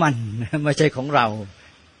ของมันไม่ใช่ของเรา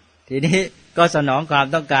ทีนี้ก็สนองความ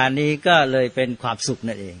ต้องการนี้ก็เลยเป็นความสุข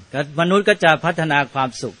นั่นเองมนุษย์ก็จะพัฒนาความ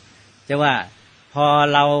สุขจะว่าพอ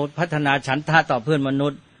เราพัฒนาฉันทะต่อเพื่อนมนุ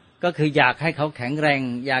ษย์ก็คืออยากให้เขาแข็งแรง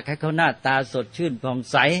อยากให้เขาหน้าตาสดชื่นผ่อง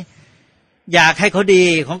ใสอยากให้เขาดี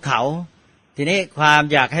ของเขาทีนี้ความ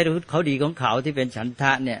อยากให้เขาดีของเขาที่เป็นฉันท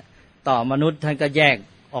ะเนี่ยต่อมนุษย์ท่านก็แยก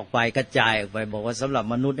ออกไปกระจายออกไปบอกว่าสำหรับ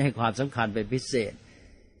มนุษย์ให้ความสำคัญเป็นพิเศษ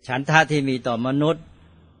ฉันทะที่มีต่อมนุษย์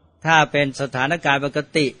ถ้าเป็นสถานการณ์ปก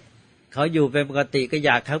ติเขาอยู่เป็นปกติก็อ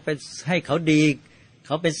ยากเขาเป็นให้เขาดีเข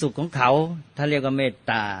าเป็นสุขของเขาท่านเรียกว่าเมต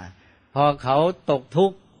ตาพอเขาตกทุ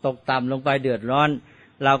กข์ตกต่ำลงไปเดือดร้อน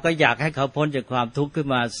เราก็อยากให้เขาพ้นจากความทุกข์ขึ้น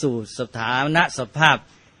มาสู่สถานะสภาพ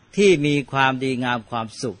ที่มีความดีงามความ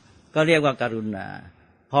สุขก็เรียกว่ากรุณา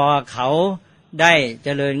พอเขาได้เจ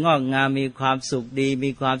ริญงอกงามมีความสุขดีมี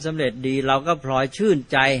ความสำเร็จดีเราก็พลอยชื่น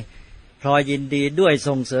ใจพลอยยินดีด้วย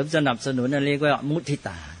ส่งเสริมสนับสนุนเรียกว่ามุทิต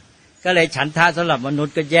าก็เลยฉันทะสำหรับมนุษ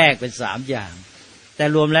ย์ก็แยกเป็น3อย่างแต่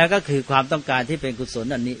รวมแล้วก็คือความต้องการที่เป็นกุศล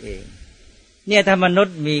อันนี้เองเนี่ยถ้ามนุษ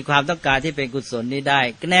ย์มีความต้องการที่เป็นกุศลนี้ได้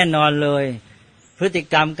ก็แน่นอนเลยพฤติ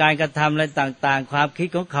กรรมการกระทำอะไรต่างๆความคิด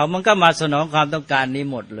ของเขามันก็มาสนองความต้องการนี้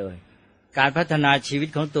หมดเลยการพัฒนาชีวิต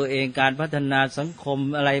ของตัวเองการพัฒนาสังคม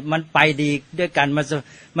อะไรมันไปดีด้วยกัน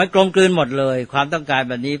มันกลมกลืนหมดเลยความต้องการแ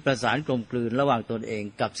บบนี้ประสานกลมกลืนระหว่างตนเอง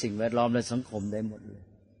กับสิ่งแวดล้อมและสังคมได้หมดเลย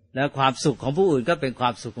แล้วความสุขของผู้อื่นก็เป็นควา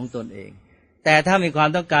มสุขของตนเองแต่ถ้ามีความ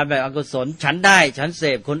ต้องการแบบอกุศลฉันได้ฉันเส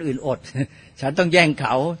พคนอื่นอด ฉันต้องแย่งเข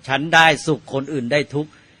าฉันได้สุขคนอื่นได้ทุกข์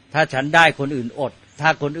ถ้าฉันได้คนอื่นอดถ้า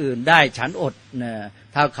คนอื่นได้ฉันอดนะ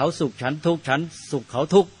ถ้าเขาสุขฉันทุกข์ฉันสุขเขา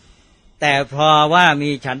ทุกข์แต่พอว่ามี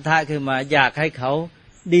ฉันทะขึ้นมาอยากให้เขา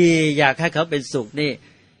ดีอยากให้เขาเป็นสุขนี่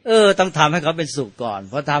ต้องทำให้เขาเป็นสุขก่อน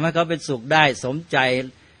พอทำให้เขาเป็นสุขได้สมใจ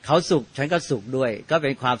เขาสุขฉันก็สุขด้วยก็เป็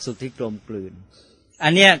นความสุขที่กลมกลืนอั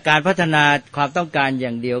นเนี้ยการพัฒนาความต้องการอย่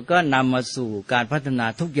างเดียวก็นำมาสู่การพัฒนา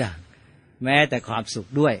ทุกอย่างแม้แต่ความสุข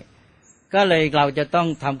ด้วยก็เลยเราจะต้อง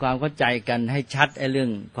ทำความเข้าใจกันให้ชัดไอ้เรื่อง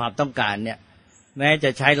ความต้องการเนี่ยแม้จะ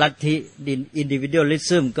ใช้ลัทธิ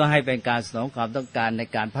individualism ก็ให้เป็นการสนองความต้องการใน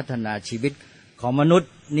การพัฒนาชีวิตของมนุษ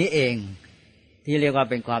ย์นี้เองที่เรียกว่า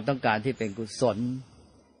เป็นความต้องการที่เป็นกุศล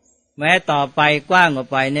แม้ต่อไปกว้างออก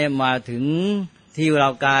ไปเนี่ยมาถึงที่เร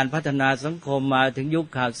าการพัฒนาสังคมมาถึงยุค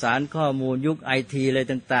ข่าวสารข้อมูลยุค IT อะไร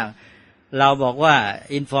ต่างๆเราบอกว่า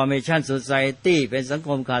Information Society เป็นสังค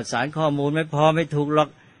มข่าวสารข้อมูลไม่พอไม่ถูกหรอก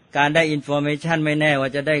การได้ Information ไม่แน่ว่า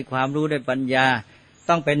จะได้ความรู้ได้ปัญญา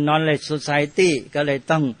ต้องเป็น Knowledge Society ก็เลย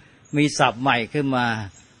ต้องมีศัพท์ใหม่ขึ้นมา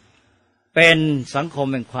เป็นสังคม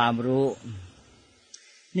แห่งความรู้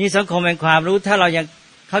นี่สังคมแห่งความรู้ถ้าเรายัง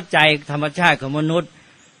เข้าใจธรรมชาติของมนุษย์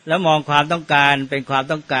แล้วมองความต้องการเป็นความ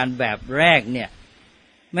ต้องการแบบแรกเนี่ย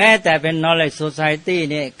แม้แต่เป็น knowledge society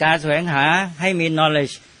เนี่ยการแสวงหาให้มี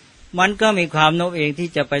knowledge มันก็มีความโน้มเองที่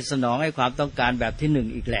จะไปสนองให้ความต้องการแบบที่หนึ่ง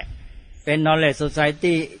อีกแหละเป็น knowledge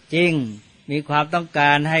society จริงมีความต้องก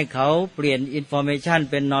ารให้เขาเปลี่ยน information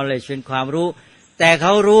เป็น knowledge เป็นความรู้แต่เข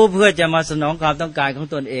ารู้เพื่อจะมาสนองความต้องการของ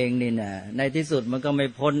ตนเองนี่นะในที่สุดมันก็ไม่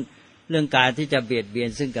พ้นเรื่องการที่จะเบียดเบียน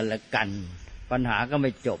ซึ่งกันและกันปัญหาก็ไ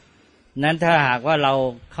ม่จบนั้นถ้าหากว่าเรา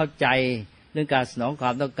เข้าใจเรื่องการสนองคว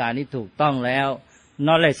ามต้องการนี้ถูกต้องแล้ว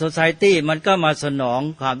knowledge society มันก็มาสนอง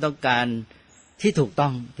ความต้องการที่ถูกต้อ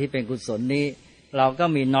งที่เป็นกุศลนี้เราก็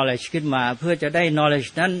มี knowledge ขึ้นมาเพื่อจะได้ knowledge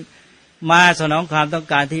นั้นมาสนองความต้อง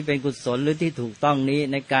การที่เป็นกุศลหรือที่ถูกต้องนี้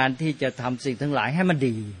ในการที่จะทำสิ่งทั้งหลายให้มัน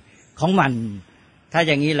ดีของมันถ้าอ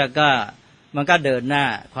ย่างนี้แล้วก็มันก็เดินหน้า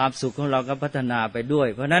ความสุขของเราก็พัฒนาไปด้วย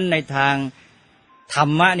เพราะฉะนั้นในทางธร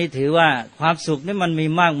รมะนี่ถือว่าความสุขนี่มันมี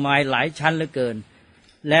มากมายหลายชั้นเหลือเกิน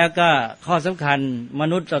แล้วก็ข้อสำคัญม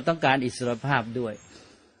นุษย์เราต้องการอิสรภาพด้วย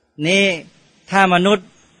นี่ถ้ามนุษย์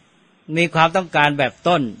มีความต้องการแบบ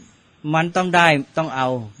ต้นมันต้องได้ต้องเอา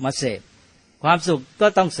มาเสพความสุขก็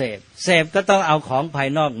ต้องเสพก็ต้องเอาของภาย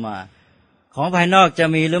นอกมาของภายนอกจะ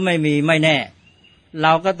มีหรือไม่มีไม่แน่เร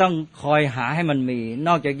าก็ต้องคอยหาให้มันมีน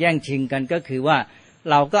อกจากแย่งชิงกันก็คือว่า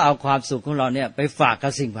เราก็เอาความสุขของเราเนี่ยไปฝากกั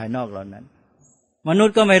บสิ่งภายนอกเหล่านั้นมนุษ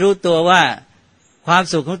ย์ก็ไม่รู้ตัวว่าความ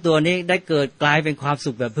สุขของตัวนี้ได้เกิดกลายเป็นความ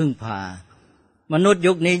สุขแบบพึ่งพามนุษย์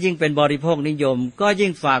ยุคนี้ยิ่งเป็นบริโภคนิยมก็ยิ่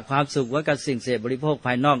งฝากความสุขไว้กับสิ่งเสพบริโภคภ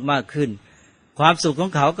ายนอกมากขึ้นความสุขขอ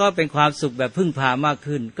งเขาก็เป็นความสุขแบบพึ่งพามาก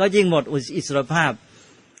ขึ้นก็ยิ่งหมดอิสรภาพ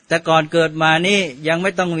แต่ก่อนเกิดมานี่ยังไ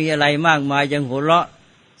ม่ต้องมีอะไรมากมายยังหัวเราะ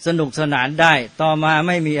สนุกสนานได้ต่อมาไ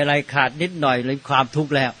ม่มีอะไรขาดนิดหน่อยเลยความทุก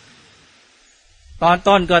ข์แล้วตอน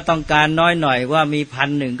ต้นก็ต้องการน้อยหน่อยว่ามี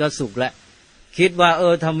1,000ก็สุขแล้วคิดว่า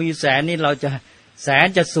ถ้ามีแสนนี่เราจะแสน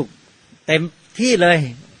จะสุขเต็มที่เลย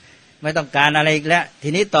ไม่ต้องการอะไรอีกแล้วที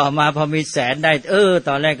นี้ต่อมาพอมีแสนได้ต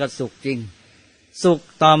อนแรกก็สุขจริงสุข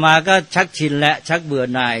ต่อมาก็ชักชินและชักเบื่อ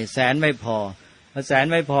หน่ายแสนไม่พอแสน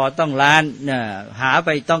ไม่พอต้องล้านหาไป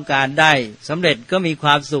ต้องการได้สำเร็จก็มีคว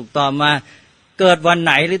ามสุขต่อมาเกิดวันไ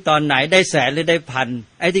หนหรือตอนไหนได้แสนหรือได้พัน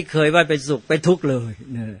ไอ้ที่เคยว่าเป็นสุขไปทุกข์เลย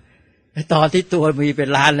ตอนที่ตัวมีเป็น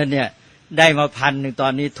ล้านแล้วเนี่ยได้มา1,000ตอ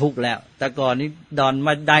นนี้ทุกข์แล้วแต่ก่อนนี้ดอนม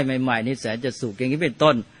าได้ใหม่ๆนี่แสนจะสุขอย่างนี้เป็น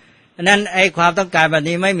ต้นนั้นไอ้ความต้องการแบบ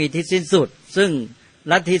นี้ไม่มีที่สิ้นสุดซึ่ง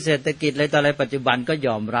ลัทธิเศรษฐกิจอะไรต่ออะไรปัจจุบันก็ย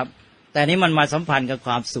อมรับแต่นี้มันมาสัมพันธ์กับค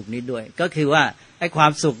วามสุขนี้ด้วยก็คือว่าไอ้ควา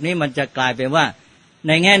มสุขนี้มันจะกลายเป็นว่าใ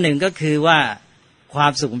นแง่หนึ่งก็คือว่าควา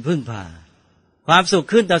มสุขมันพึ่งพาความสุข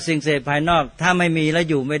ขึ้นต่อสิ่งเสพภายนอกถ้าไม่มีแล้ว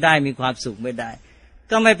อยู่ไม่ได้มีความสุขไม่ได้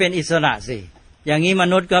ก็ไม่เป็นอิสระสิอย่างนี้ม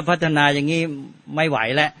นุษย์ก็พัฒนาอย่างนี้ไม่ไหว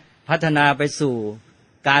แล้วพัฒนาไปสู่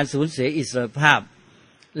การสูญเสียอิสรภาพ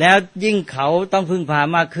แล้วยิ่งเขาต้องพึ่งพา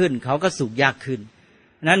มากขึ้นเขาก็สุขยากขึ้น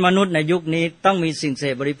นั้นมนุษย์ในยุคนี้ต้องมีสิ่งเส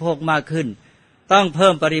พบริโภคมากขึ้นต้องเพิ่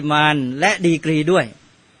มปริมาณและดีกรีด้วย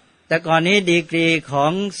แต่ก่อนนี้ดีกรีขอ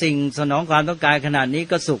งสิ่งสนองความต้องการขนาดนี้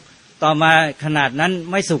ก็สุขต่อมาขนาดนั้น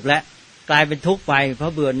ไม่สุขแล้วกลายเป็นทุกข์ไปเพรา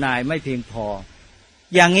ะเบื่อหน่ายไม่เพียงพอ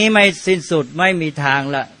อย่างนี้ไม่สิ้นสุดไม่มีทาง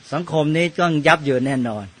ละสังคมนี้ต้องยับเยินแน่น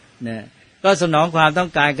อนนะก็สนองความต้อ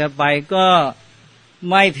งการกันไปก็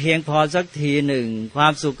ไม่เพียงพอสักทีหนึ่งควา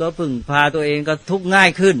มสุขก็พึ่งพาตัวเองก็ทุกข์ง่าย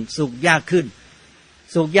ขึ้นสุขยากขึ้น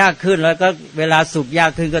สุขยากขึ้นแล้วก็เวลาสุขยา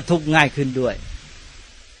กขึ้นก็ทุกข์ง่ายขึ้นด้วย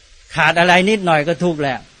ขาดอะไรนิดหน่อยก็ทุกข์แ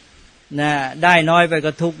ล้วนะได้น้อยไป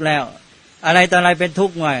ก็ทุกข์แล้วอะไรต่ออะไรเป็นทุ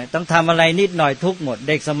กข์หน่อยต้องทำอะไรนิดหน่อยทุกข์หมด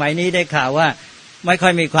เด็กสมัยนี้ได้ข่าวว่าไม่ค่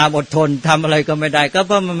อยมีความอดทนทำอะไรก็ไม่ได้ก็เ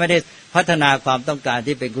พราะมันไม่ได้พัฒนาความต้องการ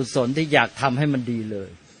ที่เป็นกุศลที่อยากทำให้มันดีเลย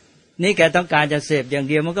นี่แกต้องการจะเสพอย่าง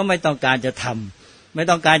เดียวมันก็ไม่ต้องการจะทำไม่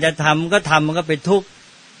ต้องการจะทำก็ทำมันก็เป็นทุกข์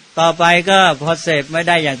ต่อไปก็พอเสพไม่ไ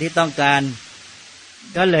ด้อย่างที่ต้องการ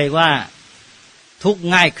ก็เลยว่าทุกข์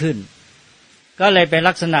ง่ายขึ้นก็เลยเป็น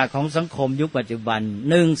ลักษณะของสังคมยุคปัจจุบัน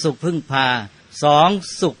1สุขพึ่งพา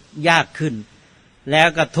2สุขยากขึ้นแล้ว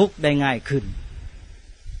ก็ทุกข์ได้ง่ายขึ้น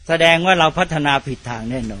แสดงว่าเราพัฒนาผิดทาง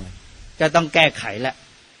แน่นอนจะต้องแก้ไขแล้ว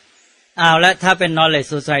และถ้าเป็น knowledge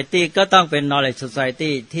society ก็ต้องเป็น knowledge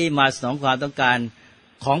society ที่มาสนองความต้องการ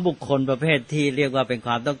ของบุคคลประเภทที่เรียกว่าเป็นค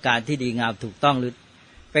วามต้องการที่ดีงามถูกต้องหรือ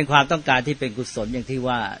เป็นความต้องการที่เป็นกุศลอย่างที่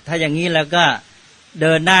ว่าถ้าอย่างนี้แล้วก็ เ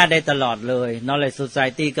ดินหน้าได้ตลอดเลย Knowledge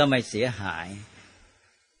Society ก็ไม่เสียหาย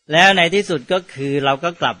แล้วในที่สุดก็คือเราก็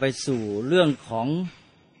กลับไปสู่เรื่องของ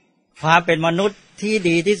ความเป็นมนุษย์ที่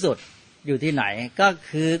ดีที่สุดอยู่ที่ไหนก็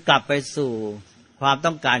คือกลับไปสู่ความ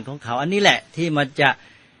ต้องการของเขาอันนี้แหละที่มันจะ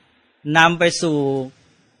นำไปสู่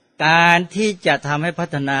การที่จะทำให้พั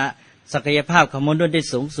ฒนาศักยภาพของมนุษย์ได้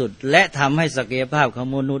สูงสุดและทำให้ศักยภาพของ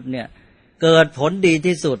มนุษย์เนี่ยเกิดผลดี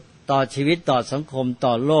ที่สุดต่อชีวิตต่อสังคม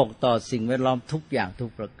ต่อโลกต่อสิ่งแวดล้อมทุกอย่างทุ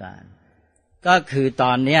กประการก็คือต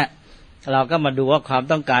อนเนี้ยเราก็มาดูว่าความ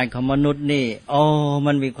ต้องการของมนุษย์นี่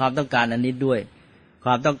มันมีความต้องการอันนี้ด้วยคว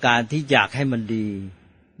ามต้องการที่อยากให้มันดี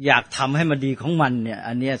อยากทำให้มันดีของมันเนี่ย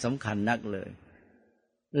อันนี้สำคัญนักเลย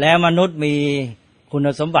แล้วมนุษย์มีคุณ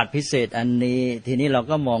สมบัติพิเศษอันนี้ทีนี้เรา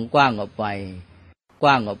ก็มองกว้างออกไปก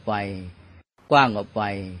ว้างออกไปกว้างออกไป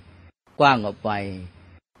กว้างออกไป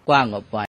กว้างออกไป